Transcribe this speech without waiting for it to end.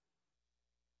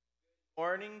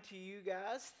Morning to you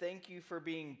guys. Thank you for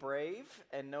being brave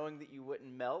and knowing that you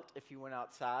wouldn't melt if you went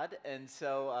outside. And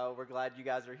so we're glad you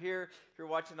guys are here. If you're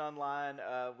watching online,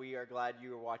 we are glad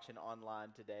you are watching online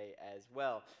today as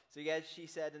well. So, you guys, she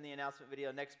said in the announcement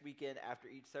video, next weekend after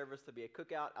each service, there'll be a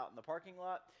cookout out in the parking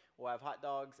lot. We'll have hot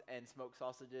dogs and smoked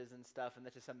sausages and stuff, and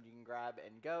that's just something you can grab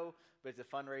and go. But it's a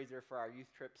fundraiser for our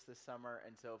youth trips this summer,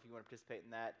 and so if you want to participate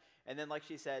in that. And then, like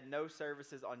she said, no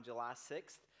services on July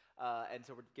 6th. And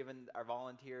so we're giving our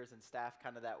volunteers and staff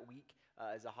kind of that week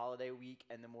as a holiday week,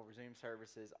 and then we'll resume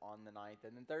services on the 9th.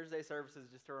 And then Thursday services,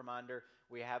 just a reminder,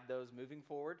 we have those moving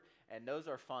forward, and those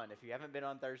are fun. If you haven't been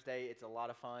on Thursday, it's a lot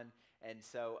of fun. And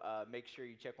so make sure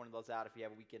you check one of those out if you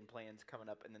have weekend plans coming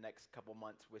up in the next couple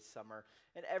months with summer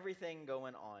and everything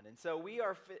going on. And so we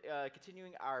are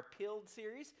continuing our Pilled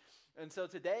series. And so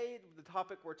today, the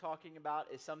topic we're talking about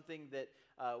is something that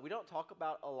we don't talk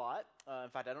about a lot. In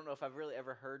fact, I don't know if I've really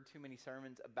ever heard too many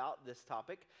sermons about this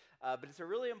topic, but it's a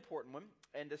really important one.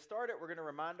 And to start it, we're going to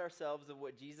remind ourselves of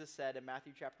what Jesus said in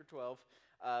Matthew chapter 12.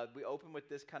 We open with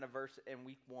this kind of verse in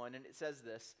week 1, and it says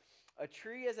this: "A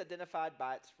tree is identified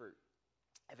by its fruit.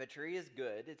 If a tree is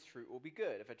good, its fruit will be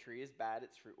good. If a tree is bad,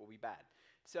 its fruit will be bad."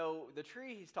 So the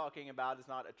tree he's talking about is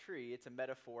not a tree, it's a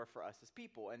metaphor for us as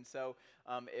people. And so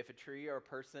if a tree or a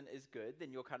person is good,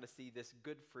 then you'll kind of see this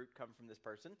good fruit come from this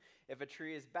person. If a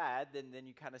tree is bad, then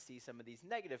you kind of see some of these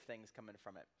negative things coming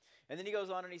from it. And then he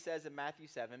goes on and he says in Matthew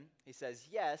 7, he says,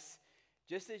 "Yes,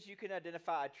 just as you can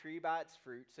identify a tree by its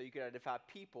fruit, so you can identify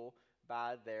people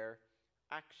by their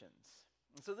actions."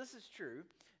 And so this is true,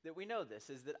 that we know this,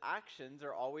 is that actions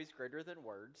are always greater than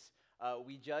words.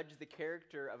 We judge the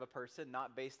character of a person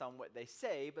not based on what they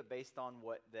say, but based on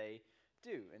what they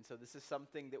do. And so this is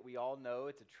something that we all know.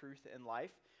 It's a truth in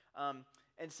life.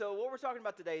 And so what we're talking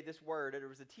about today, this word, it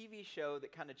was a TV show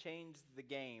that kind of changed the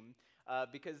game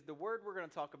because the word we're going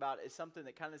to talk about is something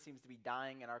that kind of seems to be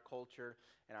dying in our culture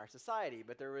and our society.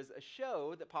 But there was a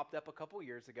show that popped up a couple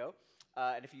years ago.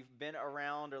 And if you've been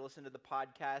around or listened to the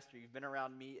podcast or you've been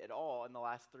around me at all in the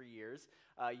last 3 years,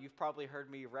 you've probably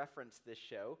heard me reference this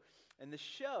show. And the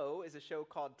show is a show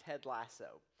called Ted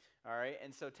Lasso. All right,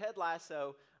 and so Ted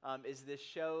Lasso is this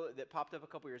show that popped up a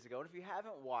couple years ago. And if you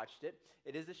haven't watched it,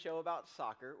 it is a show about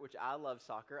soccer, which I love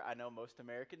soccer. I know most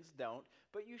Americans don't,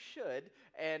 but you should.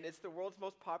 And it's the world's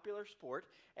most popular sport.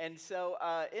 And so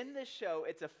in this show,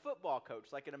 it's a football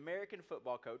coach, like an American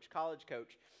football coach, college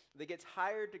coach, that gets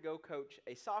hired to go coach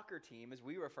a soccer team, as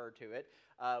we refer to it,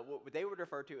 what they would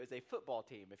refer to as a football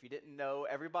team. If you didn't know,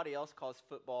 everybody else calls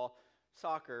football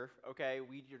soccer. Okay,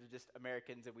 we are just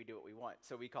Americans and we do what we want,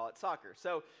 so we call it soccer.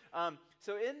 So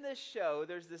in this show,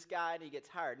 there's this guy and he gets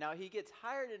hired. Now he gets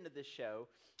hired into this show,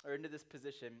 or into this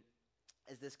position,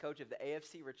 as this coach of the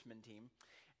AFC Richmond team.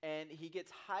 And he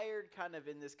gets hired kind of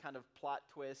in this kind of plot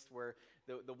twist where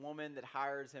the woman that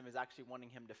hires him is actually wanting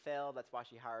him to fail. That's why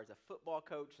she hires a football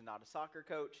coach and not a soccer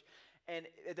coach. And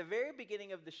at the very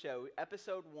beginning of the show,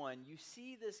 episode 1, you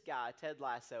see this guy, Ted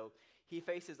Lasso. He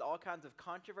faces all kinds of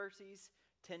controversies,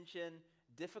 tension,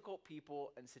 difficult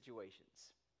people, and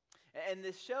situations. And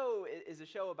this show is a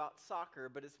show about soccer,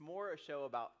 but it's more a show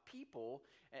about people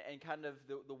and kind of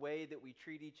the way that we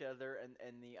treat each other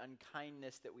and the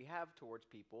unkindness that we have towards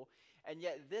people. And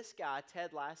yet this guy,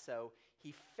 Ted Lasso,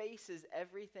 he faces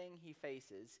everything he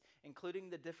faces, including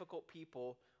the difficult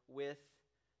people, with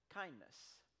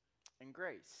kindness and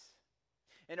grace.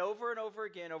 And over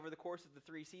again, over the course of the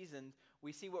 3 seasons,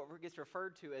 we see what gets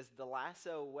referred to as the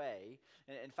Lasso way.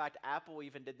 And in fact, Apple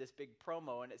even did this big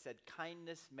promo, and it said,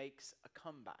 "Kindness makes a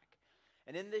comeback."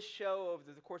 And in this show,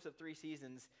 over the course of 3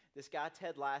 seasons, this guy,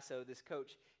 Ted Lasso, this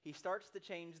coach, he starts to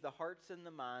change the hearts and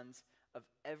the minds of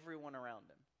everyone around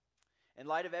him. In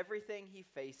light of everything he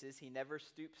faces, he never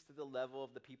stoops to the level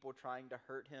of the people trying to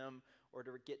hurt him or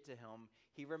to get to him.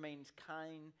 He remains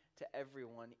kind to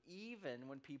everyone, even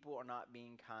when people are not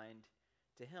being kind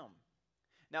to him.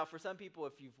 Now, for some people,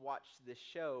 if you've watched this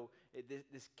show,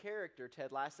 this character,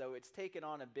 Ted Lasso, it's taken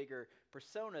on a bigger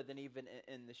persona than even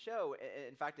in the show.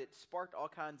 In fact, it sparked all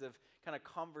kinds of kind of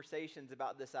conversations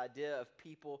about this idea of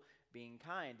people being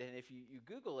kind. And if you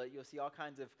Google it, you'll see all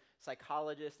kinds of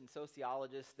psychologists and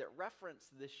sociologists that reference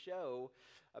this show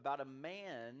about a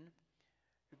man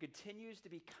who continues to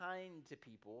be kind to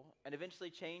people and eventually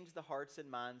change the hearts and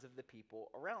minds of the people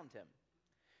around him.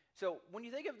 So when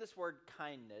you think of this word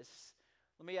kindness,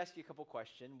 let me ask you a couple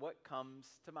questions. What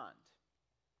comes to mind?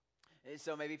 And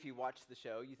so maybe if you watch the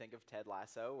show, you think of Ted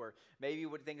Lasso, or maybe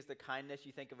what things the kindness,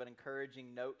 you think of an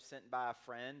encouraging note sent by a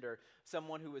friend, or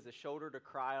someone who is a shoulder to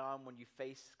cry on when you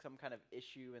face some kind of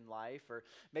issue in life, or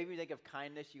maybe you think of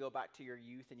kindness, you go back to your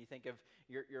youth and you think of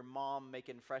your mom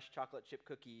making fresh chocolate chip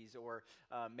cookies, or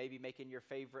maybe making your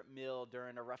favorite meal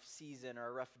during a rough season or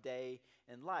a rough day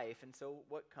in life. And so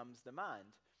what comes to mind?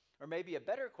 Or maybe a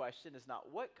better question is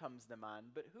not what comes to mind,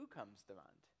 but who comes to mind?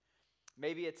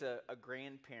 Maybe it's a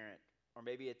grandparent, or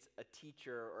maybe it's a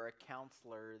teacher or a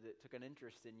counselor that took an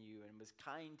interest in you and was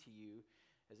kind to you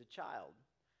as a child.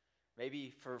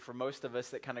 Maybe for most of us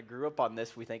that kind of grew up on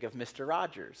this, we think of Mr.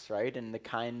 Rogers, right, and the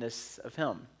kindness of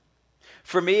him.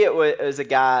 For me, it was a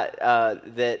guy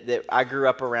that I grew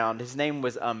up around. His name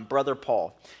was Brother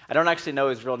Paul. I don't actually know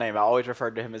his real name. I always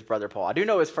referred to him as Brother Paul. I do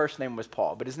know his first name was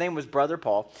Paul, but his name was Brother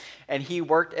Paul, and he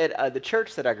worked at the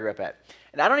church that I grew up at.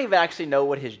 And I don't even actually know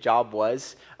what his job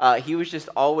was. He was just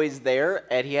always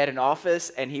there, and he had an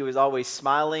office, and he was always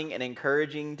smiling and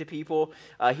encouraging to people.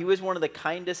 He was one of the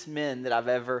kindest men that I've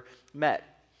ever met.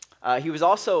 He was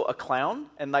also a clown,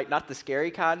 and like not the scary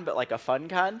kind, but like a fun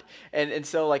kind. And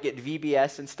so like at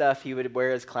VBS and stuff, he would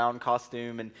wear his clown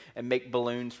costume and make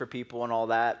balloons for people and all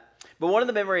that. But one of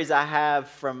the memories I have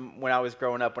from when I was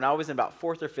growing up, when I was in about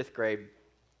 4th or 5th grade,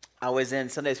 I was in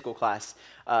Sunday school class.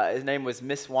 His name was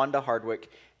Miss Wanda Hardwick.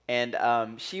 And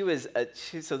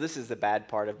so this is the bad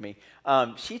part of me.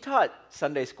 She taught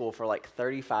Sunday school for like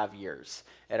 35 years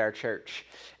at our church.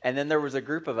 And then there was a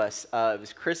group of us. It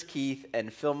was Chris Keith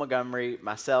and Phil Montgomery,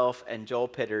 myself, and Joel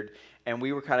Pittard. And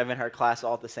we were kind of in her class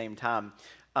all at the same time.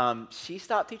 She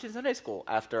stopped teaching Sunday school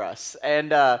after us.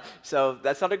 And so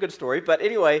that's not a good story. But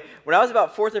anyway, when I was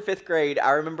about 4th or 5th grade,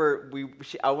 I remember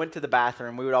I went to the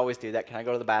bathroom. We would always do that. Can I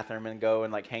go to the bathroom and go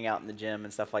and like hang out in the gym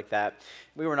and stuff like that?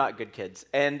 We were not good kids.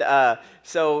 And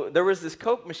so there was this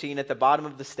Coke machine at the bottom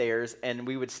of the stairs, and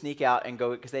we would sneak out and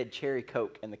go, because they had cherry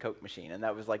Coke in the Coke machine, and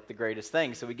that was like the greatest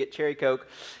thing. So we get cherry Coke.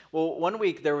 Well, one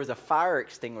week there was a fire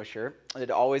extinguisher that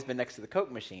had always been next to the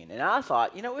Coke machine. And I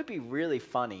thought, it would be really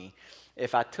funny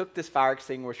if I took this fire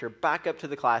extinguisher back up to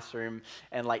the classroom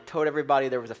and like told everybody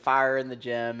there was a fire in the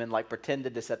gym and like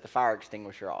pretended to set the fire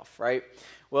extinguisher off, right?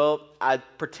 Well, I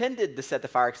pretended to set the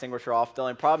fire extinguisher off. The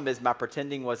only problem is my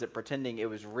pretending wasn't pretending, it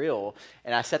was real.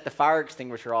 And I set the fire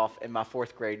extinguisher off in my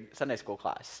 4th grade Sunday school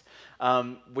class,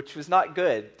 which was not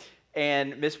good.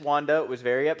 And Miss Wanda was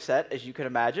very upset, as you can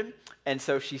imagine. And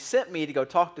so she sent me to go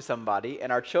talk to somebody,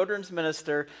 and our children's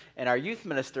minister and our youth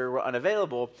minister were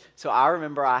unavailable. So I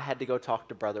remember I had to go talk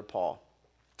to Brother Paul.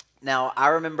 Now, I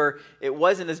remember it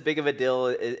wasn't as big of a deal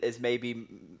as maybe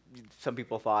some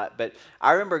people thought, but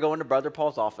I remember going to Brother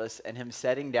Paul's office and him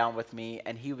sitting down with me,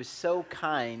 and he was so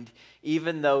kind,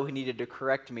 even though he needed to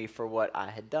correct me for what I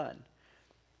had done.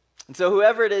 And so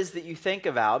whoever it is that you think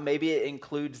about, maybe it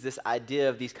includes this idea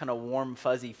of these kind of warm,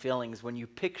 fuzzy feelings when you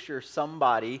picture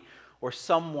somebody or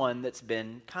someone that's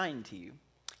been kind to you.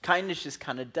 Kindness just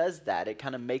kind of does that. It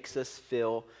kind of makes us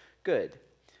feel good.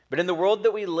 But in the world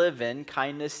that we live in,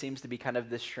 kindness seems to be kind of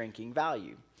this shrinking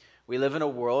value. We live in a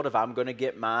world of I'm going to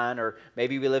get mine, or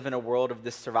maybe we live in a world of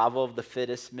this survival of the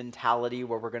fittest mentality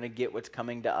where we're going to get what's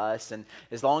coming to us. And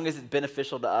as long as it's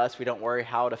beneficial to us, we don't worry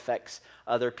how it affects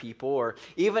other people. Or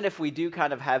even if we do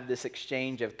kind of have this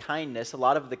exchange of kindness, a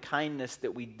lot of the kindness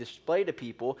that we display to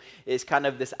people is kind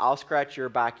of this I'll scratch your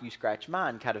back, you scratch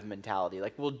mine kind of mentality.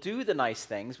 Like we'll do the nice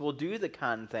things, we'll do the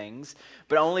kind things,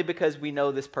 but only because we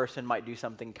know this person might do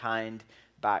something kind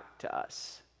back to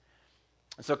us.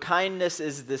 So kindness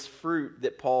is this fruit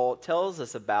that Paul tells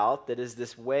us about, that is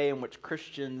this way in which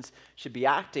Christians should be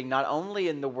acting, not only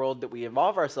in the world that we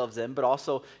involve ourselves in, but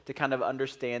also to kind of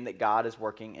understand that God is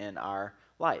working in our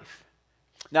life.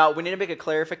 Now, we need to make a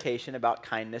clarification about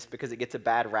kindness because it gets a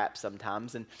bad rap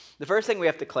sometimes. And the first thing we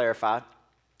have to clarify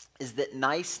is that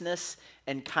niceness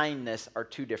and kindness are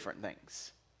two different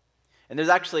things. And there's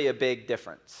actually a big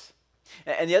difference.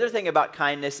 And the other thing about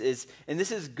kindness is, and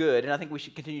this is good, and I think we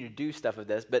should continue to do stuff of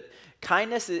this, but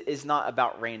kindness is not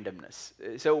about randomness.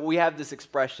 So we have this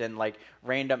expression like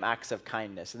random acts of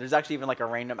kindness. And there's actually even like a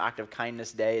random act of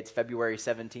kindness day. It's February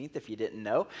 17th, if you didn't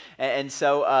know. And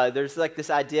so there's like this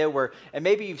idea where, and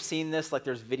maybe you've seen this, like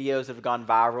there's videos that have gone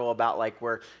viral about like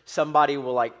where somebody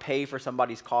will like pay for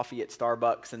somebody's coffee at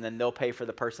Starbucks, and then they'll pay for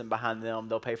the person behind them,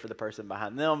 they'll pay for the person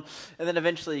behind them. And then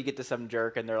eventually you get to some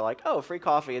jerk and they're like, oh, free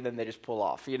coffee, and then they just just pull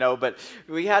off, but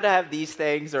we had to have these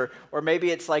things, or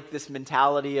maybe it's like this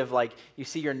mentality of like, you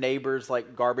see your neighbors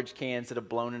like garbage cans that have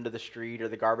blown into the street or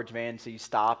the garbage man, so you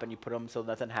stop and you put them so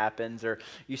nothing happens, or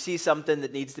you see something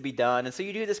that needs to be done, and so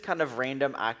you do this kind of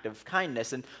random act of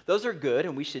kindness, and those are good,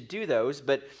 and we should do those,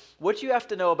 but what you have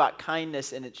to know about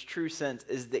kindness in its true sense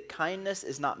is that kindness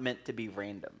is not meant to be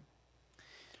random.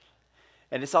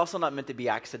 And it's also not meant to be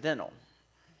accidental.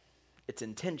 It's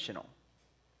intentional.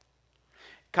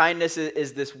 Kindness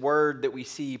is this word that we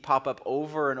see pop up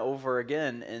over and over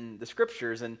again in the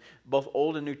scriptures, and both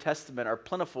Old and New Testament are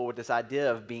plentiful with this idea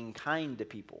of being kind to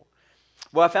people.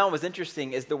 What I found was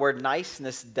interesting is the word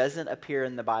niceness doesn't appear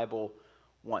in the Bible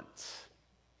once.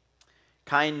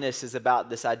 Kindness is about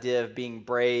this idea of being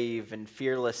brave and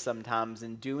fearless sometimes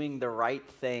and doing the right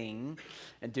thing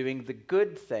and doing the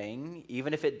good thing,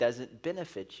 even if it doesn't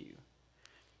benefit you.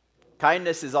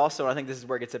 Kindness is also, and I think this is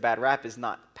where it gets a bad rap, is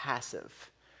not passive.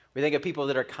 We think of people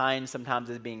that are kind sometimes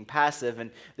as being passive,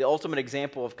 and the ultimate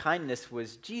example of kindness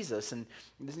was Jesus. And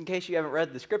just in case you haven't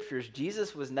read the scriptures,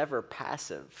 Jesus was never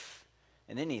passive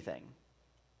in anything.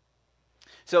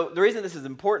 So the reason this is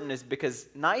important is because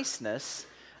niceness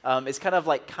is kind of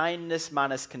like kindness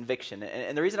minus conviction.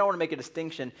 And the reason I want to make a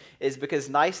distinction is because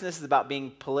niceness is about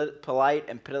being polite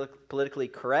and politically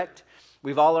correct.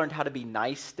 We've all learned how to be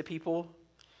nice to people.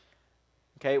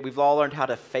 Okay, we've all learned how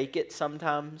to fake it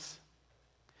sometimes.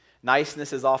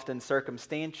 Niceness is often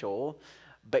circumstantial,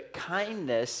 but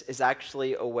kindness is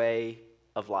actually a way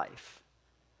of life.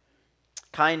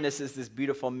 Kindness is this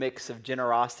beautiful mix of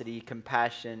generosity,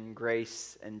 compassion,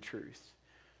 grace, and truth.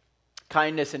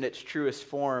 Kindness in its truest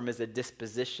form is a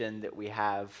disposition that we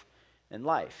have in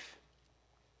life.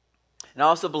 And I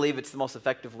also believe it's the most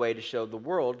effective way to show the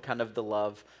world kind of the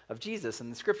love of Jesus.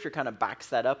 And the scripture kind of backs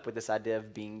that up with this idea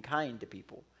of being kind to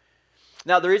people.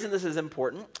 Now, the reason this is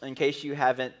important, in case you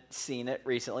haven't seen it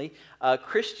recently,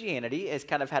 Christianity has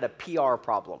kind of had a PR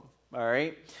problem. All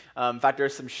right. In fact,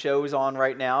 there's some shows on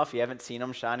right now, if you haven't seen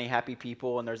them, Shiny Happy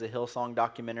People, and there's a Hillsong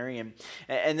documentary.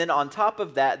 And then on top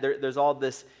of that, there's all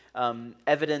this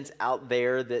evidence out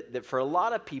there that for a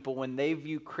lot of people, when they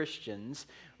view Christians,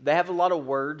 they have a lot of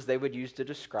words they would use to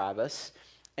describe us,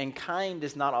 and kind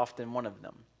is not often one of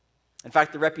them. In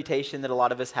fact, the reputation that a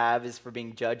lot of us have is for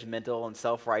being judgmental and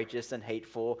self-righteous and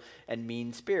hateful and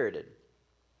mean-spirited.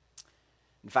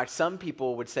 In fact, some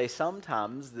people would say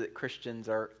sometimes that Christians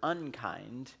are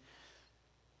unkind.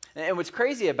 And what's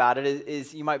crazy about it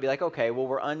is you might be like, okay, well,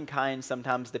 we're unkind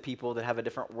sometimes to people that have a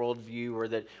different worldview or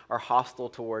that are hostile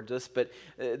towards us. But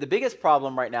the biggest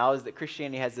problem right now is that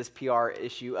Christianity has this PR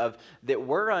issue of that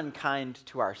we're unkind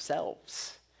to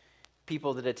ourselves.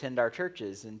 People that attend our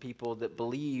churches and people that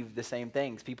believe the same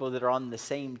things, people that are on the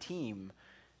same team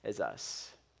as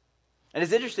us. And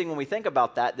it's interesting when we think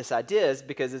about that, this idea is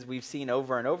because as we've seen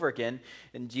over and over again,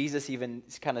 and Jesus even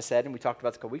kind of said, and we talked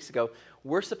about this a couple weeks ago,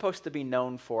 we're supposed to be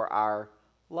known for our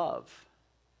love,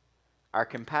 our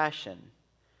compassion,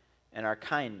 and our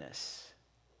kindness.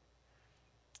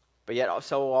 But yet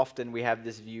so often we have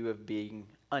this view of being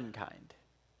unkind.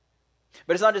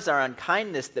 But it's not just our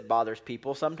unkindness that bothers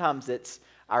people. Sometimes it's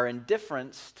our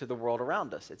indifference to the world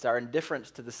around us. It's our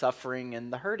indifference to the suffering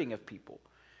and the hurting of people.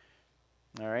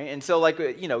 All right, and so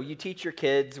you teach your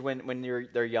kids when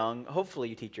they're young, hopefully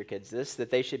you teach your kids this, that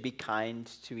they should be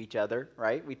kind to each other,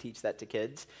 right? We teach that to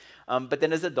kids. But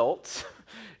then as adults,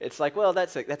 it's like, well,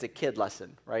 that's a kid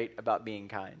lesson, right, about being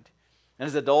kind. And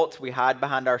as adults, we hide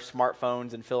behind our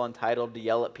smartphones and feel entitled to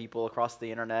yell at people across the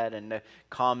internet and to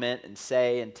comment and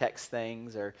say and text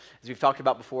things. Or as we've talked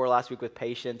about before last week with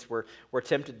patience, we're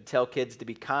tempted to tell kids to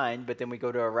be kind, but then we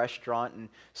go to a restaurant and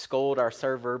scold our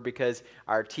server because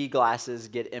our tea glasses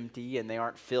get empty and they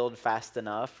aren't filled fast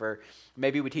enough. Or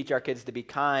maybe we teach our kids to be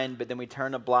kind, but then we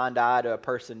turn a blind eye to a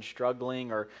person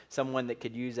struggling or someone that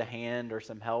could use a hand or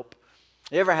some help.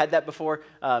 You ever had that before?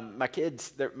 My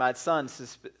kids, my son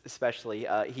especially,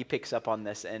 he picks up on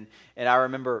this. And I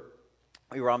remember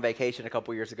we were on vacation a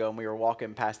couple years ago, and we were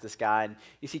walking past this guy, and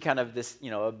you see kind of this,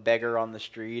 a beggar on the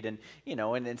street, and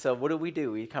so what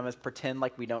do? We kind of pretend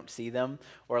like we don't see them,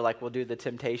 or like we'll do the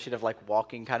temptation of like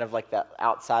walking kind of like that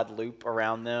outside loop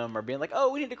around them, or being like,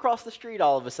 oh, we need to cross the street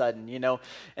all of a sudden,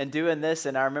 and doing this.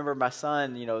 And I remember my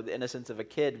son, the innocence of a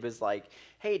kid, was like,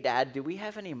 hey, Dad, do we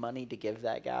have any money to give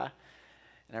that guy?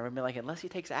 And I remember unless he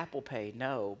takes Apple Pay,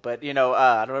 no. But, I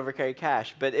don't ever carry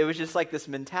cash. But it was just like this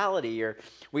mentality, or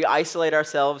we isolate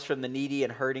ourselves from the needy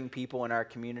and hurting people in our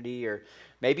community, or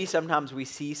maybe sometimes we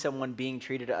see someone being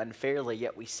treated unfairly,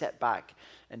 yet we sit back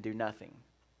and do nothing.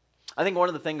 I think one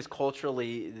of the things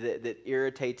culturally that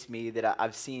irritates me that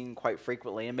I've seen quite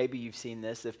frequently, and maybe you've seen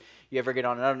this if you ever get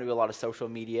on, and I don't do a lot of social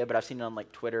media, but I've seen it on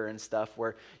like Twitter and stuff,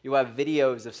 where you have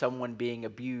videos of someone being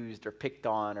abused or picked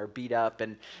on or beat up,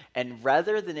 and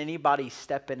rather than anybody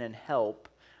step in and help,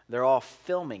 they're all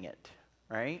filming it,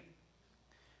 right?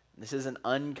 This is an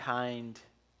unkind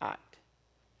act.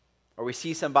 Or we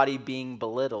see somebody being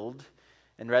belittled,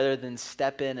 and rather than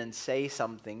step in and say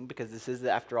something, because this is,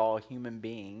 after all, a human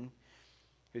being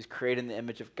who's created in the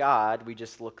image of God, we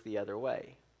just look the other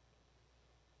way.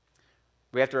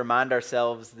 We have to remind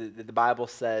ourselves that the Bible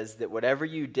says that whatever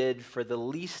you did for the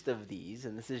least of these,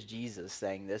 and this is Jesus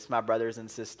saying this, my brothers and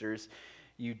sisters,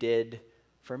 you did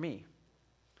for me.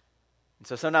 And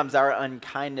so sometimes our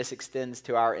unkindness extends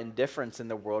to our indifference in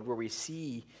the world, where we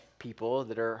see people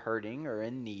that are hurting or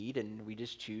in need, and we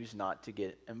just choose not to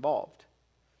get involved.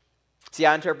 See,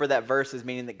 I interpret that verse as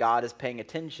meaning that God is paying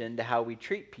attention to how we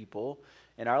treat people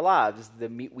in our lives, the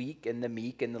weak and the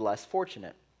meek and the less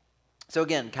fortunate. So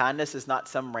again, kindness is not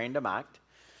some random act.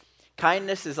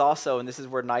 Kindness is also, and this is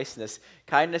where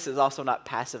kindness is also not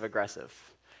passive aggressive.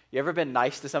 You ever been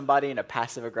nice to somebody in a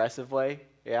passive aggressive way?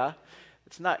 Yeah?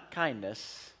 It's not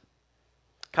kindness.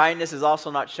 Kindness is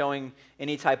also not showing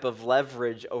any type of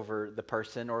leverage over the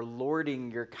person or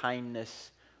lording your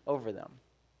kindness over them.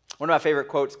 One of my favorite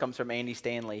quotes comes from Andy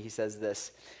Stanley. He says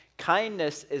this: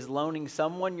 kindness is loaning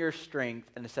someone your strength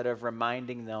instead of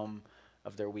reminding them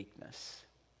of their weakness.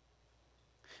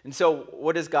 And so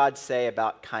what does God say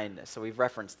about kindness? So we've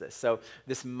referenced this. So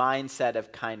this mindset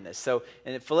of kindness. So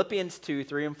in Philippians 2,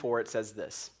 3, and 4, it says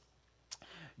this: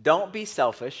 don't be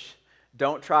selfish.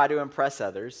 Don't try to impress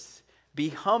others. Be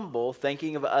humble,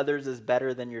 thinking of others as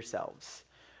better than yourselves.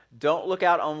 Don't look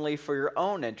out only for your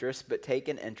own interests, but take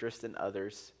an interest in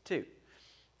others too.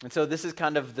 And so this is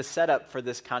kind of the setup for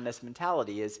this kindness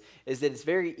mentality is that it's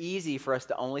very easy for us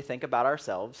to only think about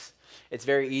ourselves. It's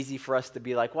very easy for us to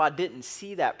be like, well, I didn't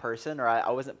see that person, or I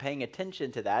wasn't paying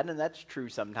attention to that. And that's true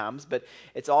sometimes, but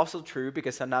it's also true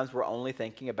because sometimes we're only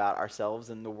thinking about ourselves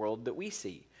and the world that we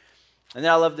see. And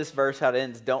then I love this verse, how it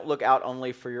ends: don't look out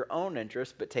only for your own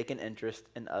interest, but take an interest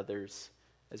in others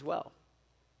as well.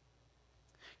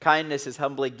 Kindness is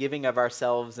humbly giving of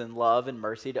ourselves in love and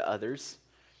mercy to others.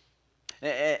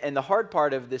 And the hard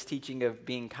part of this teaching of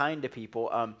being kind to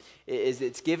people is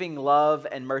it's giving love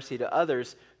and mercy to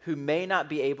others who may not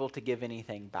be able to give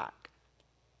anything back.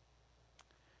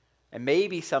 And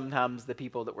maybe sometimes the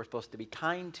people that we're supposed to be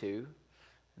kind to,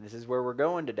 and this is where we're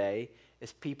going today,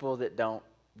 is people that don't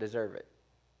deserve it.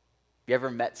 You ever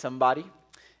met somebody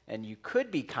and you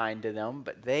could be kind to them,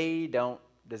 but they don't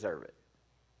deserve it?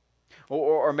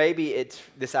 Or maybe it's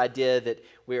this idea that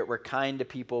we're kind to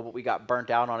people, but we got burnt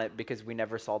out on it because we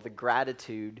never saw the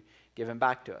gratitude given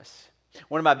back to us.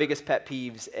 One of my biggest pet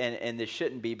peeves, and this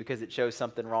shouldn't be because it shows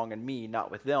something wrong in me,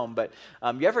 not with them, but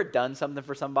you ever done something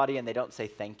for somebody and they don't say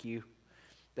thank you?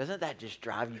 Doesn't that just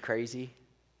drive you crazy?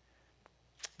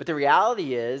 But the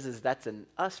reality is that's an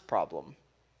us problem.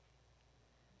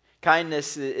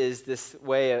 Kindness is this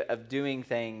way of doing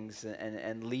things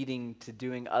and leading to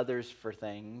doing others for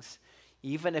things,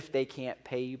 even if they can't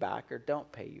pay you back or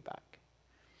don't pay you back.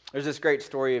 There's this great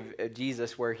story of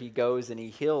Jesus where he goes and he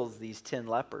heals these 10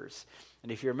 lepers.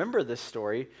 And if you remember this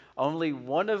story, only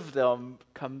one of them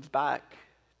comes back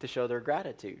to show their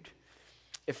gratitude.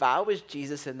 If I was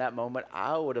Jesus in that moment,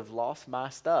 I would have lost my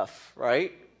stuff,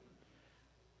 right?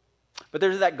 But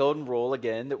there's that golden rule,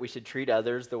 again, that we should treat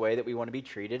others the way that we want to be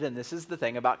treated. And this is the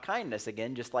thing about kindness,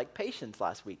 again, just like patience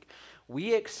last week.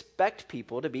 We expect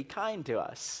people to be kind to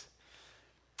us,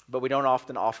 but we don't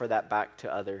often offer that back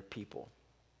to other people.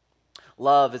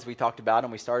 Love, as we talked about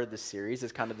and we started this series,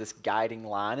 is kind of this guiding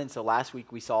line. And so last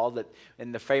week we saw that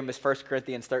in the famous 1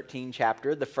 Corinthians 13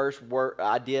 chapter, the first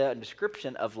idea and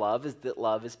description of love is that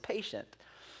love is patient.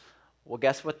 Well,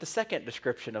 guess what the second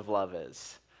description of love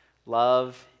is?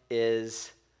 Love is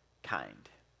kind.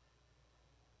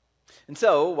 And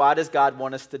so, why does God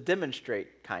want us to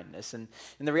demonstrate kindness? And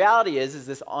the reality is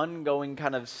this ongoing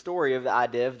kind of story of the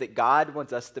idea of that God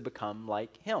wants us to become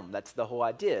like him. That's the whole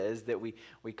idea, is that we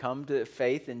come to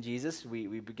faith in Jesus,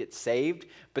 we get saved,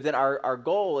 but then our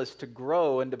goal is to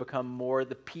grow and to become more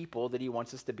the people that he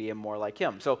wants us to be and more like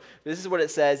him. So this is what it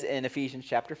says in Ephesians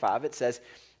chapter 5. It says,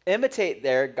 imitate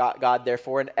God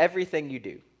therefore in everything you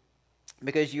do,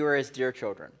 because you are his dear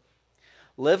children.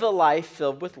 Live a life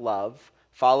filled with love,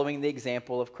 following the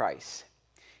example of Christ.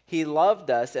 He loved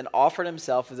us and offered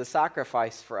himself as a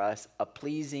sacrifice for us, a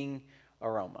pleasing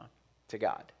aroma to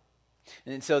God.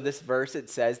 And so this verse, it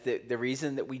says that the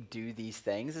reason that we do these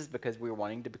things is because we're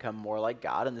wanting to become more like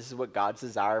God, and this is what God's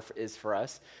desire is for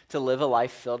us, to live a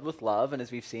life filled with love. And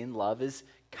as we've seen, love is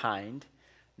kind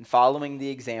and following the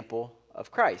example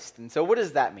of Christ. And so what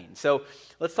does that mean? So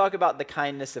let's talk about the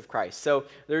kindness of Christ. So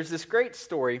there's this great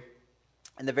story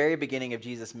in the very beginning of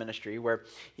Jesus' ministry where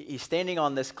he's standing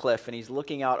on this cliff and he's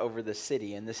looking out over the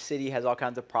city, and this city has all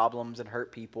kinds of problems and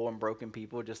hurt people and broken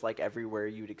people, just like everywhere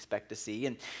you'd expect to see.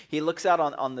 And he looks out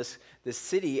on this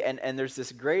city, and there's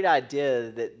this great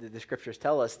idea that the scriptures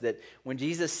tell us that when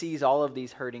Jesus sees all of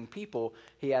these hurting people,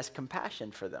 he has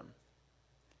compassion for them.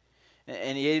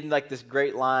 And he had like this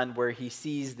great line where he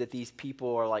sees that these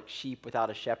people are like sheep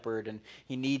without a shepherd, and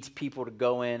he needs people to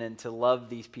go in and to love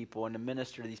these people and to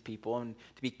minister to these people and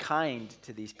to be kind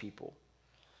to these people.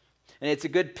 And it's a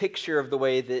good picture of the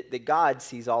way that God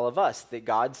sees all of us, that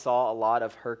God saw a lot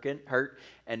of hurt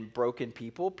and broken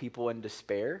people in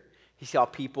despair. He saw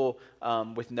people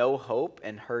with no hope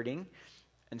and hurting,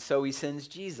 and so he sends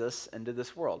Jesus into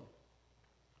this world.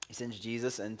 He sends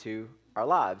Jesus into our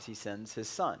lives. He sends his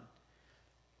son.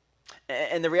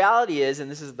 And the reality is, and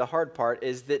this is the hard part,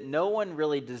 is that no one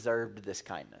really deserved this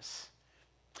kindness.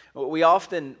 We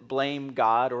often blame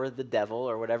God or the devil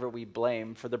or whatever we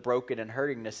blame for the broken and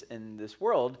hurtingness in this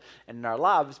world and in our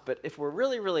lives, but if we're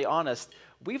really, really honest,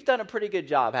 we've done a pretty good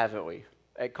job, haven't we,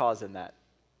 at causing that?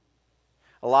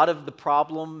 A lot of the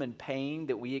problem and pain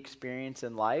that we experience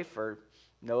in life are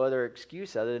no other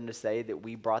excuse other than to say that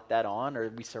we brought that on, or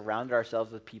we surrounded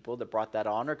ourselves with people that brought that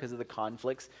on, or because of the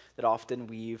conflicts that often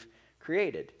we've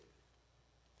created.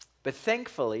 But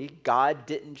thankfully, God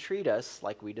didn't treat us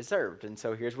like we deserved. And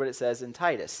so here's what it says in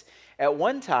Titus. At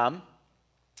one time,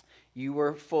 you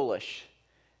were foolish,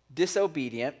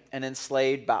 disobedient, and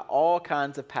enslaved by all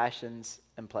kinds of passions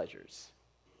and pleasures.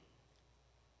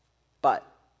 But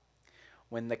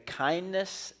when the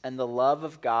kindness and the love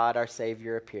of God, our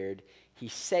Savior, appeared, he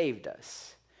saved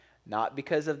us, not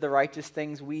because of the righteous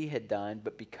things we had done,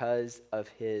 but because of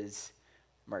his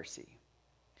mercy.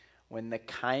 When the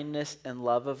kindness and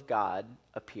love of God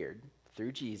appeared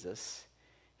through Jesus,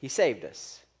 he saved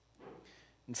us.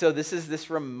 And so this is this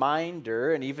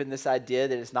reminder, and even this idea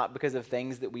that it's not because of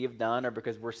things that we have done or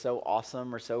because we're so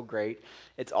awesome or so great.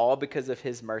 It's all because of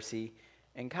his mercy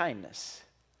and kindness.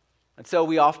 And so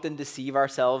we often deceive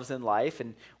ourselves in life,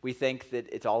 and we think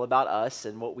that it's all about us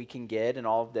and what we can get and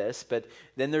all of this. But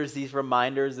then there's these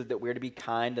reminders that we're to be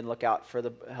kind and look out for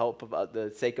the help of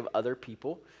the sake of other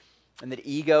people, and that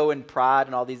ego and pride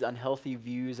and all these unhealthy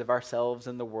views of ourselves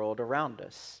and the world around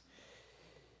us.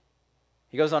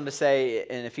 He goes on to say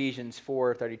in Ephesians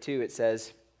 4:32, it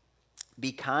says,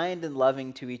 "Be kind and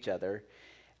loving to each other,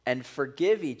 and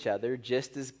forgive each other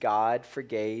just as God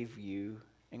forgave you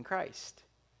in Christ."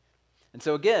 And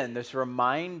so again, this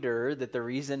reminder that the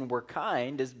reason we're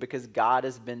kind is because God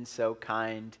has been so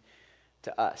kind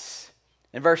to us.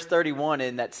 In verse 31,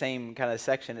 in that same kind of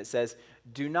section, it says,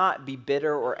 "Do not be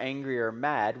bitter or angry or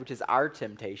mad," which is our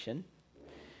temptation.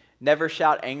 "Never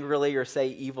shout angrily or say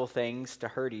evil things to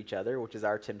hurt each other," which is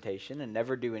our temptation, and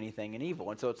never do anything in evil.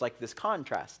 And so it's like this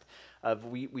contrast of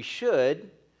we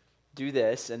should do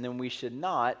this, and then we should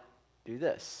not do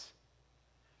this.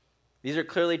 These are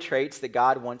clearly traits that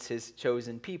God wants his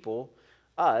chosen people,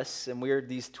 us, and we are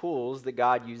these tools that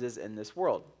God uses in this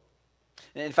world.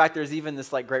 And in fact, there's even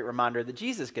this like great reminder that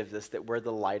Jesus gives us that we're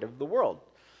the light of the world.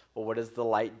 Well, what does the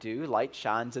light do? Light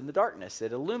shines in the darkness.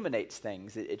 It illuminates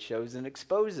things. It shows and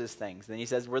exposes things. Then he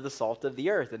says we're the salt of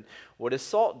the earth. And what does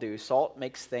salt do? Salt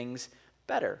makes things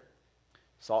better.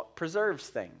 Salt preserves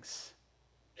things.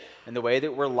 And the way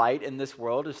that we're light in this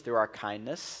world is through our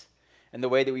kindness. And the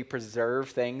way that we preserve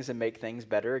things and make things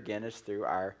better, again, is through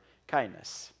our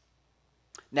kindness.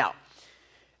 Now,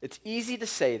 it's easy to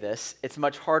say this. It's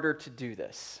much harder to do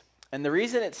this. And the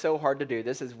reason it's so hard to do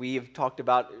this, as we've talked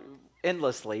about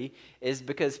endlessly, is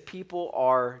because people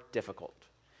are difficult.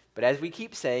 But as we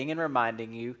keep saying and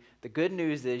reminding you, the good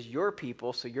news is you're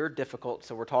people, so you're difficult,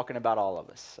 so we're talking about all of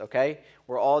us, okay?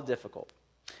 We're all difficult.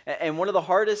 And one of the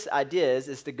hardest ideas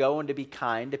is to go and to be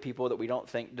kind to people that we don't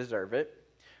think deserve it,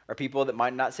 or people that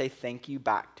might not say thank you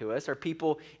back to us, or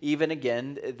people even,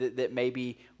 again, that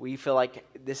maybe we feel like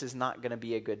this is not going to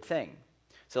be a good thing.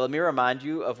 So let me remind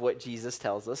you of what Jesus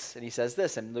tells us, and he says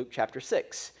this in Luke chapter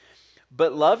 6.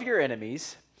 "But love your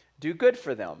enemies, do good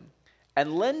for them,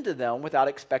 and lend to them without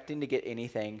expecting to get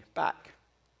anything back."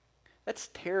 That's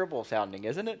terrible sounding,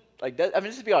 isn't it?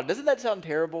 Just to be honest, doesn't that sound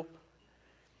terrible?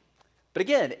 But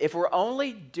again, if we're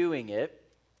only doing it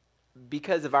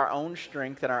because of our own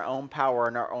strength and our own power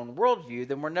and our own worldview,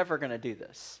 then we're never going to do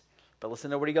this. But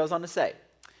listen to what he goes on to say.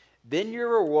 "Then your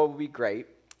reward will be great,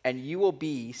 and you will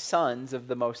be sons of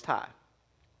the Most High,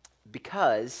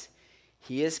 because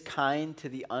he is kind to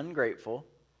the ungrateful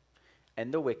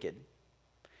and the wicked,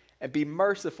 and be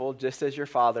merciful just as your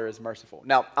Father is merciful.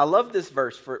 Now, I love this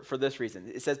verse for this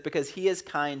reason. It says, because he is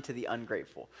kind to the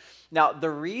ungrateful. Now,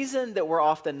 the reason that we're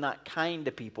often not kind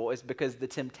to people is because the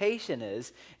temptation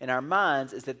is, in our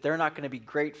minds, is that they're not going to be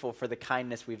grateful for the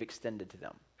kindness we've extended to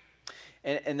them.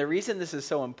 And the reason this is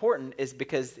so important is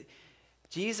because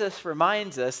Jesus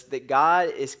reminds us that God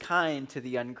is kind to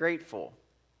the ungrateful.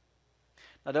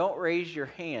 Now, don't raise your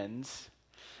hands,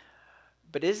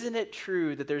 but isn't it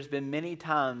true that there's been many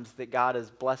times that God has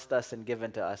blessed us and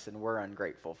given to us and we're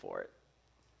ungrateful for it?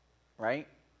 Right?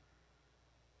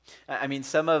 I mean,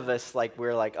 some of us,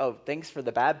 we're like, oh, thanks for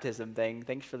the baptism thing,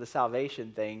 thanks for the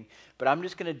salvation thing, but I'm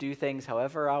just going to do things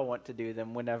however I want to do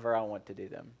them, whenever I want to do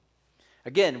them.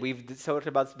 Again, we've talked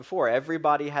about this before.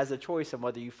 Everybody has a choice on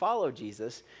whether you follow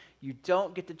Jesus. You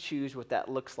don't get to choose what that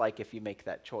looks like if you make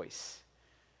that choice.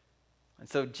 And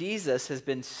so Jesus has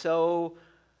been so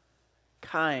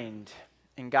kind,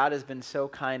 and God has been so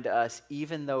kind to us,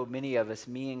 even though many of us,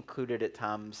 me included at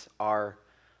times, are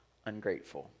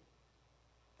ungrateful.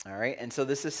 All right, and so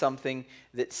this is something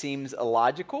that seems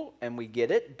illogical, and we get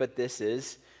it, but this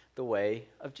is the way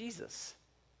of Jesus.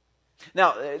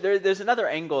 Now, there's another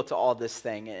angle to all this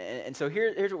thing, and so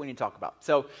here's what we need to talk about.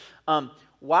 So,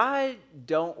 why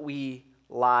don't we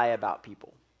lie about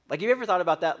people? Have you ever thought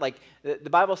about that? The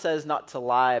Bible says not to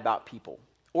lie about people,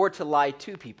 or to lie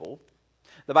to people.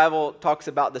 The Bible talks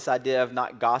about this idea of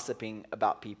not gossiping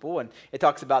about people, and it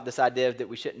talks about this idea that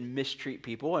we shouldn't mistreat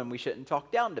people and we shouldn't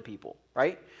talk down to people,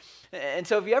 right? And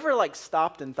so have you ever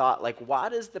stopped and thought, why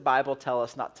does the Bible tell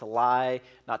us not to lie,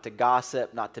 not to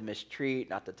gossip, not to mistreat,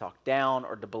 not to talk down,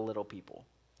 or to belittle people?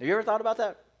 Have you ever thought about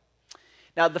that?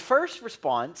 Now, the first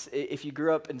response, if you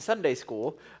grew up in Sunday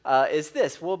school, is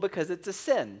this: well, because it's a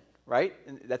sin, right?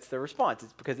 And that's the response.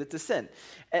 It's because it's a sin.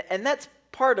 And that's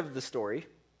part of the story,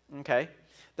 okay?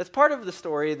 That's part of the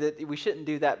story, that we shouldn't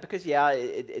do that because, yeah,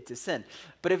 it's a sin.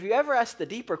 But have you ever asked the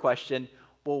deeper question,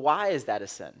 well, why is that a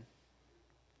sin?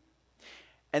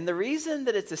 And the reason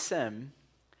that it's a sin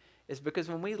is because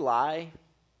when we lie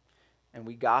and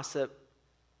we gossip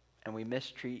and we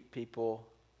mistreat people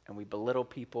and we belittle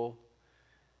people,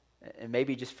 and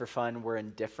maybe just for fun we're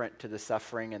indifferent to the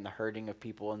suffering and the hurting of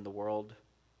people in the world,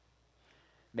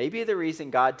 maybe the reason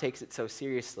God takes it so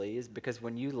seriously is because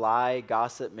when you lie,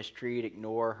 gossip, mistreat,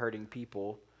 ignore hurting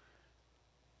people,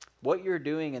 what you're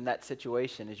doing in that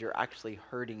situation is you're actually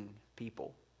hurting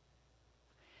people.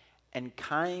 And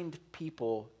kind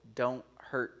people don't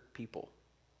hurt people.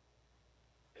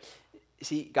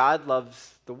 See, God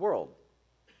loves the world,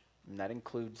 and that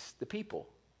includes the people.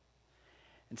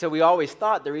 And so we always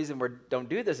thought the reason we don't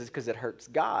do this is because it hurts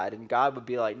God. And God would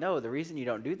be like, no, the reason you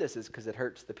don't do this is because it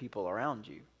hurts the people around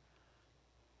you.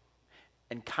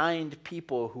 And kind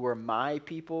people who are my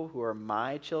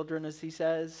children, as he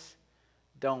says,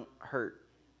 don't hurt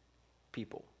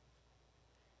people.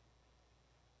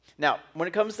 Now, when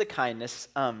it comes to kindness,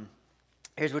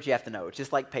 here's what you have to know. It's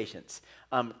just like patience.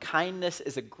 Kindness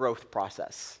is a growth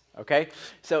process, okay?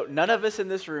 So none of us in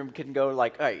this room can go all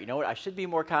right, you know what, I should be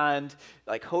more kind,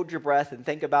 hold your breath and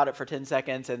think about it for 10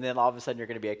 seconds, and then all of a sudden you're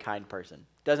going to be a kind person.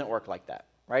 Doesn't work like that,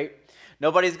 right?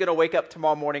 Nobody's going to wake up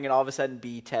tomorrow morning and all of a sudden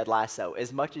be Ted Lasso,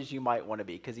 as much as you might want to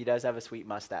be, because he does have a sweet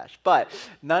mustache. But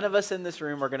none of us in this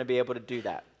room are going to be able to do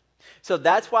that. So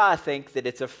that's why I think that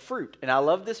it's a fruit. And I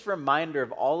love this reminder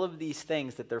of all of these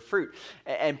things, that they're fruit.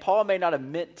 And Paul may not have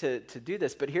meant to do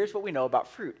this, but here's what we know about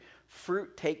fruit.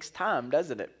 Fruit takes time,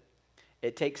 doesn't it?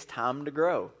 It takes time to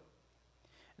grow.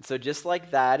 And so just like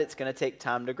that, it's going to take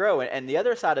time to grow. And the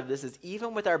other side of this is,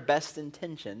 even with our best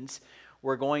intentions,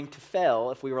 we're going to fail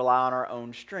if we rely on our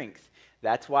own strength.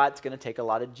 That's why it's going to take a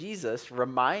lot of Jesus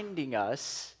reminding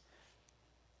us.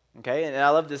 Okay, and I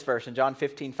love this verse in John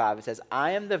 15:5. It says,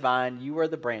 I am the vine, you are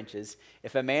the branches.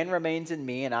 If a man remains in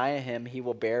me and I in him, he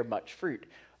will bear much fruit.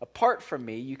 Apart from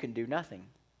me, you can do nothing.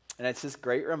 And it's this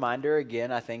great reminder,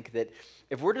 again, I think, that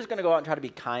if we're just going to go out and try to be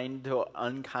kind to an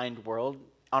unkind world,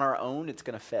 on our own, it's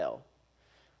going to fail.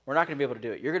 We're not going to be able to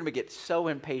do it. You're going to get so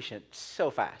impatient so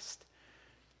fast.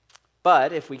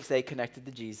 But if we stay connected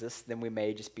to Jesus, then we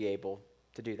may just be able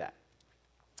to do that.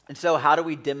 And so how do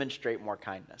we demonstrate more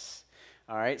kindness?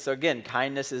 All right, so again,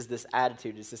 kindness is this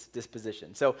attitude, it's this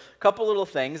disposition. So a couple little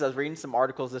things. I was reading some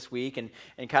articles this week and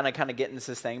kind of getting this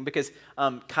thing, because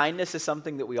kindness is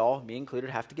something that we all, me included,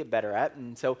 have to get better at.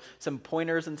 And so some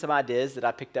pointers and some ideas that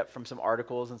I picked up from some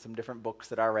articles and some different books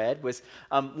that I read was,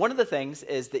 one of the things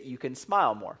is that you can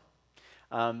smile more,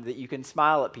 that you can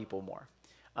smile at people more.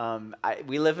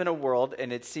 We live in a world,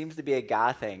 and it seems to be a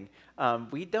guy thing.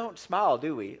 We don't smile,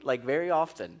 do we? Like very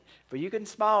often. But you can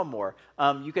smile more.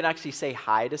 You can actually say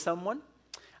hi to someone.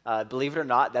 Believe it or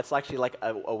not, that's actually like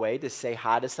a way to say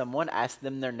hi to someone, ask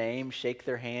them their name, shake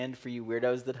their hand. For you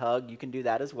weirdos that hug, you can do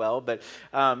that as well. But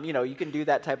you can do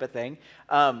that type of thing.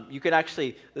 You can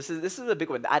actually, this is a big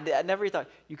one. I never thought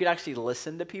you could actually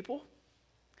listen to people.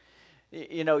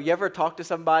 You ever talk to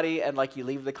somebody and like you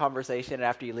leave the conversation, and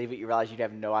after you leave it, you realize you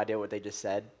have no idea what they just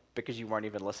said because you weren't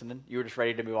even listening. You were just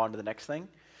ready to move on to the next thing.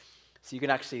 So you can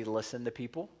actually listen to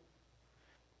people.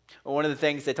 One of the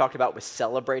things they talked about was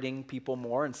celebrating people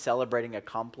more and celebrating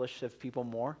accomplishments of people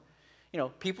more.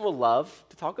 People love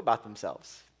to talk about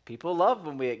themselves. People love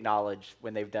when we acknowledge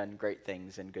when they've done great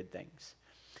things and good things.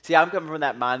 See, I'm coming from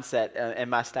that mindset, and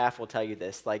my staff will tell you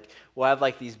this. Like, we'll have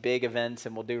like these big events,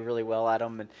 and we'll do really well at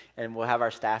them, and we'll have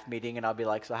our staff meeting, and I'll be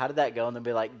like, so how did that go? And they'll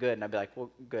be like, good. And I'll be like, well,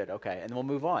 good, okay. And then we'll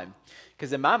move on.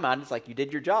 Because in my mind, it's like, you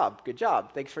did your job. Good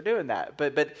job. Thanks for doing that.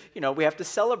 But we have to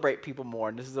celebrate people more,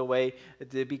 and this is a way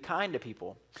to be kind to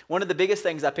people. One of the biggest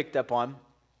things I picked up on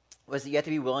was that you have to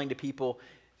be willing to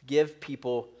give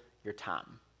people your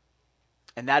time.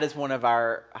 And that is one of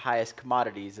our highest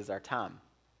commodities is our time.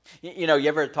 You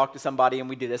ever talk to somebody, and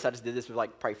we do this, I just did this with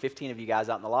like probably 15 of you guys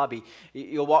out in the lobby.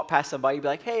 You'll walk past somebody, be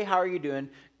like, hey, how are you doing?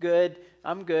 Good,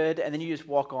 I'm good. And then you just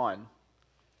walk on.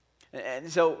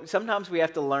 And so sometimes we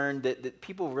have to learn that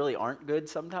people really aren't good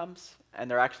sometimes,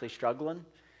 and they're actually struggling.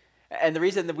 And the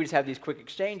reason that we just have these quick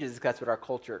exchanges is because that's what our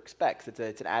culture expects.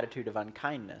 It's an attitude of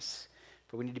unkindness.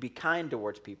 But we need to be kind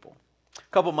towards people.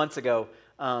 A couple months ago,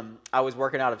 I was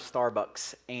working out of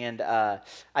Starbucks, and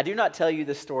I do not tell you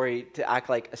this story to act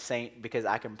like a saint because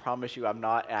I can promise you I'm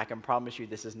not, and I can promise you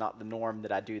this is not the norm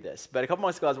that I do this. But a couple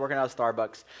months ago, I was working out of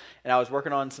Starbucks, and I was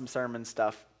working on some sermon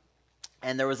stuff,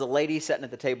 and there was a lady sitting at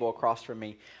the table across from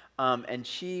me, and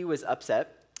she was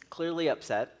upset, clearly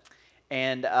upset,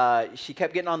 and she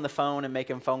kept getting on the phone and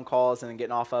making phone calls and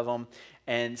getting off of them,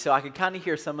 and so I could kind of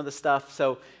hear some of the stuff.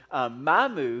 So my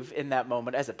move in that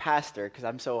moment as a pastor, because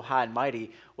I'm so high and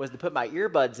mighty, was to put my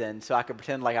earbuds in so I could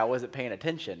pretend like I wasn't paying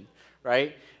attention,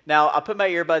 right? Now, I put my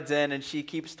earbuds in, and she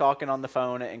keeps talking on the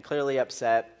phone and clearly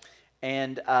upset.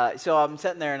 And so I'm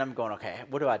sitting there, and I'm going, okay,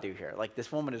 what do I do here? Like,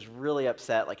 this woman is really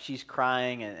upset. Like, she's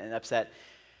crying and upset.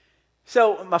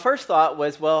 So my first thought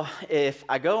was, well, if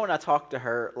I go and I talk to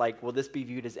her, like, will this be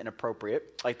viewed as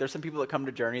inappropriate? Like, there's some people that come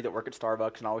to Journey that work at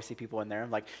Starbucks, and I always see people in there.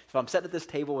 I'm like, if I'm sitting at this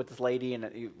table with this lady, and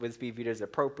will this be viewed as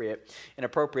inappropriate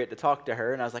to talk to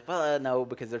her? And I was like, well, no,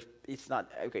 because it's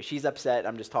not, okay, she's upset.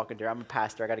 I'm just talking to her. I'm a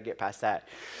pastor. I got to get past that.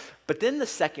 But then the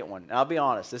second one, and I'll be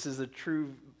honest, this is a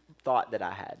true thought that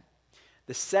I had.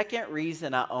 The second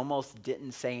reason I almost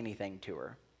didn't say anything to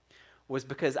her was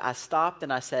because I stopped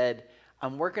and I said,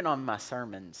 I'm working on my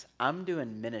sermons. I'm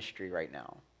doing ministry right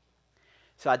now.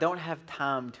 So I don't have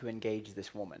time to engage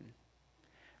this woman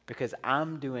because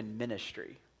I'm doing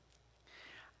ministry.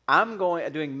 I'm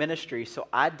doing ministry, so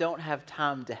I don't have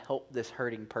time to help this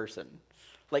hurting person.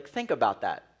 Like, think about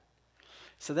that.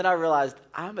 So then I realized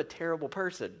I'm a terrible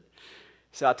person.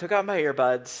 So I took out my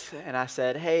earbuds and I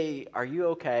said, hey, are you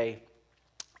okay?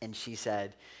 And she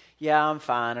said, yeah, I'm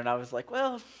fine. And I was like,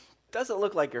 well, doesn't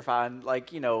look like you're fine.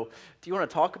 Like, do you want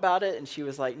to talk about it? And she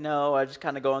was like, no, I'm just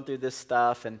kind of going through this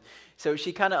stuff. And so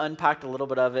she kind of unpacked a little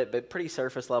bit of it, but pretty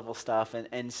surface level stuff.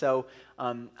 And so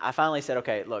I finally said,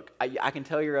 okay, look, I can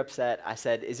tell you're upset. I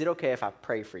said, is it okay if I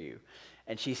pray for you?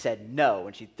 And she said, no.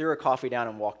 And she threw her coffee down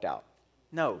and walked out.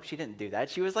 No, she didn't do that.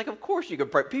 She was like, of course you can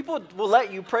pray. People will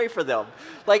let you pray for them.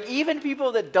 Like, even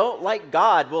people that don't like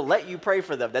God will let you pray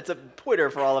for them. That's a pointer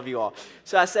for all of you all.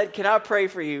 So I said, can I pray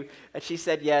for you? And she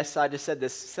said, yes. So I just said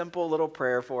this simple little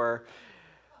prayer for her.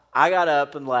 I got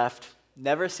up and left.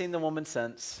 Never seen the woman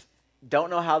since. Don't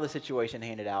know how the situation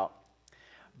handed out.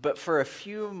 But for a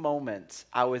few moments,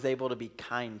 I was able to be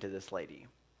kind to this lady.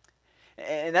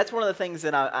 And that's one of the things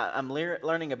that I'm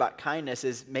learning about kindness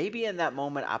is maybe in that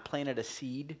moment I planted a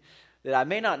seed that I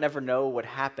may not never know what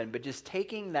happened, but just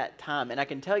taking that time. And I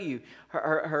can tell you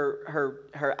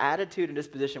her attitude and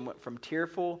disposition went from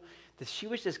tearful to she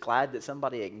was just glad that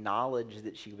somebody acknowledged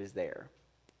that she was there.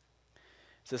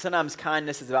 So sometimes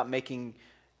kindness is about making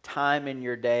time in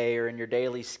your day or in your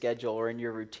daily schedule or in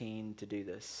your routine to do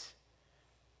this.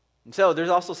 And so there's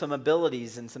also some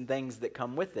abilities and some things that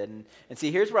come with it. And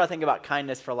see, here's what I think about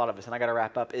kindness for a lot of us, and I got to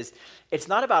wrap up, is it's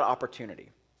not about opportunity.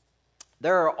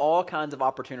 There are all kinds of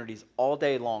opportunities all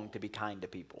day long to be kind to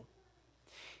people.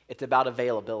 It's about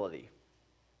availability.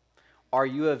 Are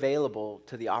you available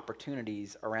to the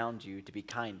opportunities around you to be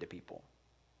kind to people?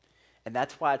 And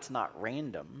that's why it's not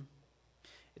random.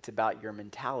 It's about your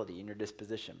mentality and your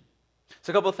disposition.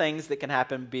 So a couple of things that can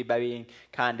happen by being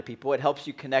kind to people. It helps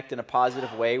you connect in a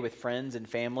positive way with friends and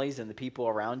families and the people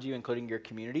around you, including your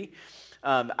community.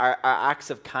 Our acts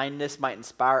of kindness might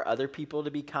inspire other people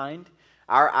to be kind.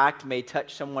 Our act may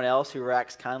touch someone else who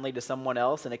reacts kindly to someone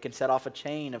else, and it can set off a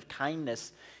chain of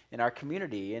kindness in our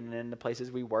community and in the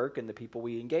places we work and the people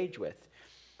we engage with.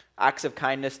 Acts of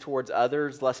kindness towards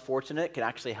others less fortunate can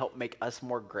actually help make us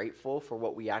more grateful for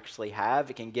what we actually have.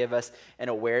 It can give us an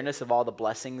awareness of all the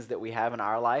blessings that we have in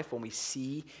our life when we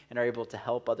see and are able to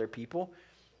help other people.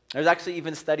 There's actually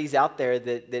even studies out there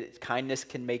that kindness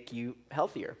can make you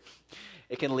healthier.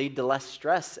 It can lead to less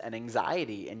stress and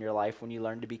anxiety in your life when you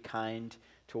learn to be kind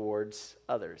towards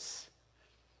others.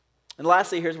 And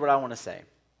lastly, here's what I want to say.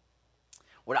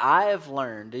 What I have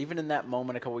learned, even in that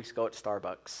moment a couple weeks ago at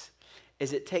Starbucks,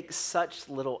 is it takes such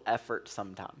little effort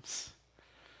sometimes.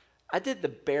 I did the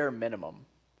bare minimum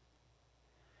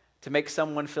to make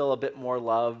someone feel a bit more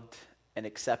loved and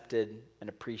accepted and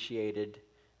appreciated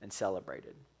and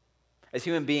celebrated. As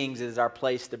human beings, it is our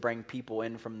place to bring people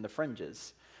in from the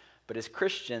fringes. But as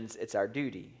Christians, it's our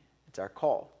duty. It's our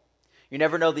call. You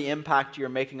never know the impact you're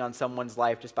making on someone's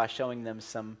life just by showing them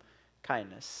some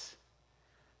kindness.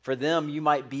 For them, you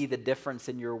might be the difference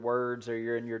in your words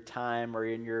or in your time or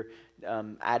in your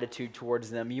attitude towards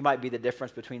them. You might be the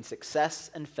difference between success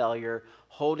and failure,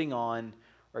 holding on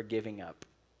or giving up.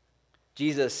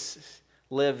 Jesus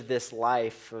lived this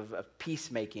life of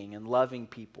peacemaking and loving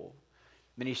people.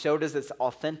 And he showed us it's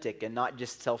authentic and not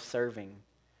just self-serving.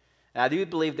 And I do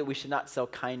believe that we should not sell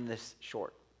kindness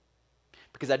short,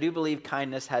 because I do believe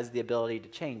kindness has the ability to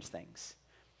change things.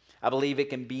 I believe it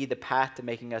can be the path to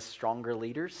making us stronger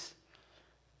leaders,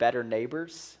 better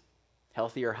neighbors,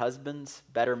 healthier husbands,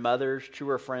 better mothers,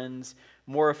 truer friends,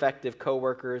 more effective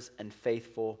coworkers, and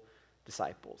faithful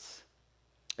disciples.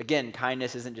 Again,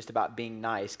 kindness isn't just about being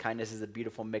nice. Kindness is a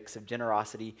beautiful mix of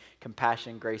generosity,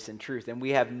 compassion, grace, and truth. And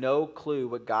we have no clue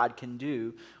what God can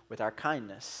do with our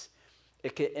kindness.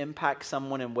 It could impact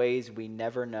someone in ways we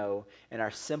never know, and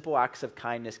our simple acts of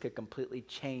kindness could completely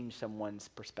change someone's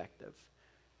perspective.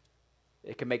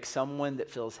 It can make someone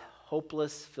that feels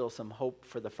hopeless feel some hope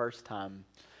for the first time.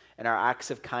 And our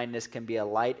acts of kindness can be a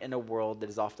light in a world that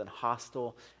is often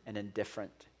hostile and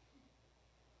indifferent.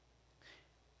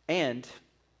 And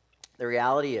the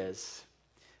reality is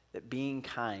that being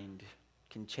kind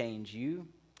can change you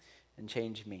and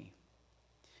change me.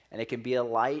 And it can be a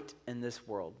light in this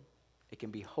world. It can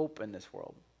be hope in this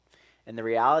world. And the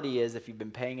reality is, if you've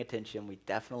been paying attention, we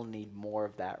definitely need more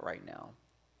of that right now.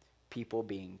 People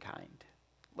being kind.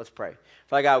 Let's pray.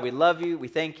 Father God, we love you. We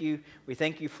thank you. We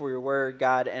thank you for your word,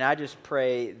 God. And I just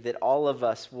pray that all of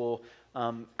us will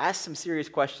ask some serious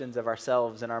questions of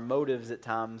ourselves and our motives at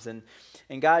times. And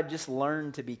God, just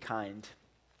learn to be kind.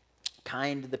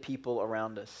 Kind to the people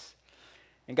around us.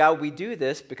 And God, we do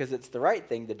this because it's the right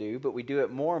thing to do, but we do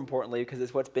it more importantly because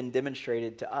it's what's been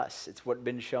demonstrated to us. It's what's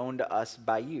been shown to us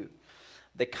by you.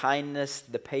 The kindness,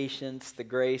 the patience, the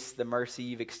grace, the mercy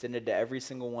you've extended to every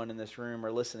single one in this room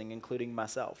or listening, including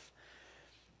myself.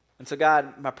 And so,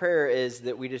 God, my prayer is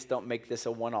that we just don't make this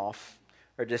a one-off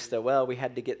or just we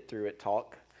had to get through it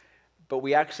talk. But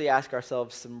we actually ask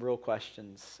ourselves some real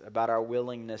questions about our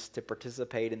willingness to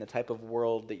participate in the type of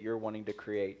world that you're wanting to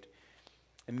create.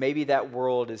 And maybe that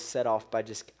world is set off by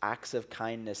just acts of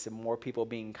kindness and more people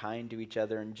being kind to each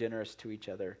other and generous to each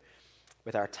other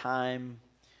with our time,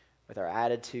 with our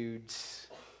attitudes,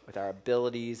 with our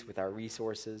abilities, with our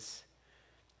resources.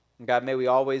 And God, may we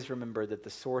always remember that the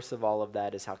source of all of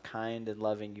that is how kind and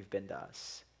loving you've been to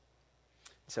us.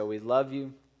 So we love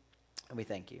you and we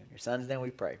thank you. In your son's name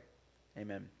we pray.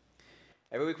 Amen.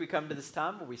 Every week we come to this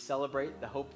time where we celebrate the hope